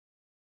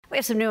We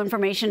have some new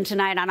information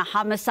tonight on a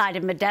homicide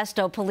in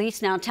Modesto.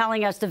 Police now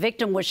telling us the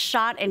victim was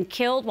shot and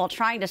killed while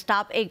trying to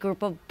stop a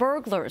group of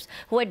burglars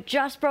who had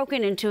just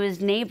broken into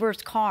his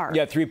neighbor's car.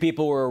 Yeah, 3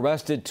 people were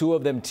arrested, 2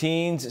 of them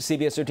teens.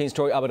 CBS 13's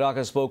Tori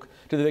Apodaca spoke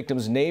to the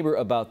victim's neighbor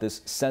about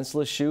this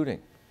senseless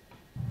shooting.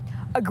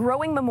 A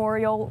growing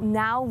memorial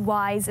now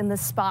lies in the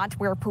spot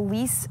where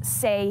police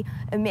say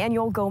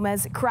Emmanuel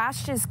Gomez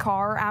crashed his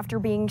car after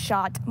being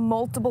shot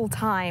multiple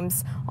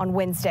times on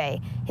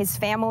Wednesday. His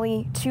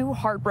family too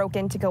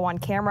heartbroken to go on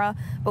camera,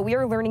 but we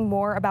are learning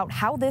more about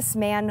how this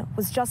man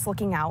was just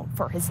looking out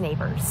for his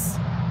neighbors.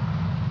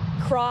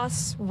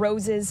 Cross,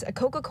 roses, a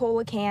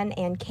Coca-Cola can,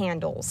 and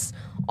candles,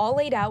 all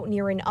laid out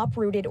near an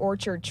uprooted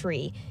orchard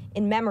tree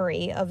in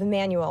memory of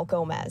Emmanuel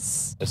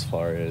Gomez. As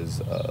far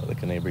as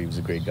like a neighbor, he was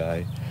a great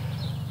guy.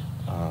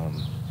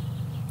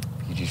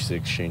 We used to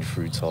exchange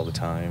fruits all the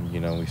time.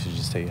 You know, we should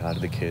just say hi to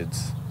the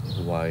kids,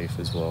 the wife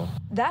as well.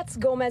 That's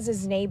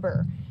Gomez's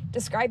neighbor,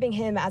 describing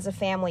him as a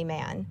family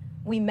man.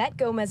 We met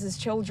Gomez's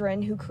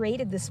children who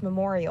created this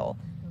memorial,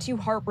 too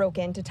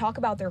heartbroken to talk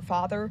about their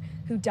father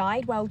who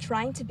died while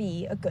trying to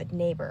be a good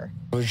neighbor.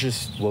 I was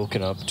just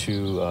woken up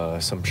to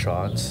some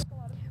shots.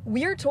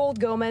 We're told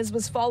Gomez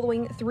was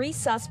following 3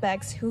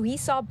 suspects who he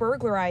saw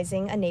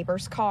burglarizing a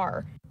neighbor's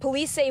car.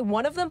 Police say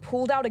one of them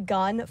pulled out a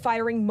gun,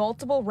 firing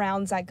multiple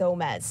rounds at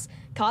Gomez,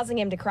 causing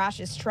him to crash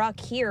his truck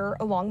here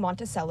along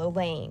Monticello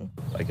Lane.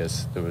 I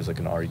guess there was like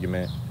an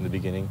argument in the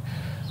beginning.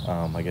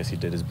 I guess he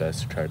did his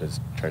best to try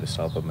to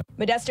stop him.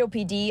 Modesto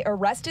PD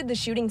arrested the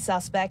shooting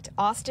suspect,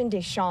 Austin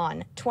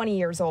Deshawn, 20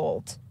 years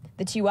old.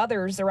 The 2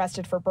 others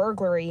arrested for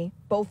burglary,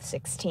 both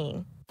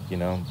 16. You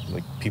know,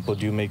 like people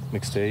do make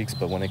mistakes,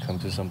 but when it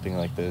comes to something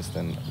like this,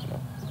 then, you know,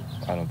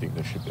 I don't think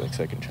there should be like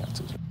second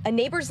chances. A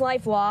neighbor's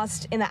life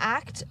lost in the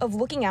act of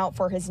looking out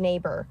for his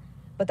neighbor.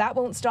 But that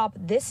won't stop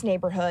this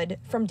neighborhood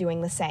from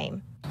doing the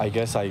same. I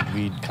guess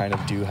we kind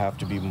of do have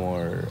to be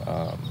more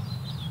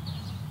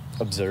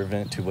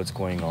observant to what's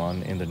going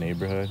on in the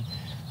neighborhood.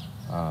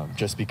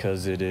 Just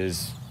because it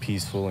is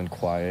peaceful and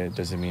quiet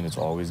doesn't mean it's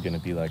always going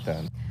to be like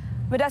that.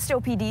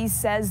 Modesto PD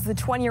says the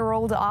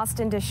 20-year-old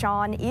Austin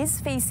Deshawn is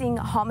facing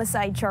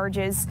homicide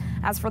charges.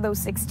 As for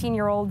those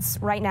 16-year-olds,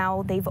 right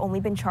now they've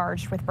only been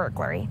charged with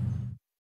burglary.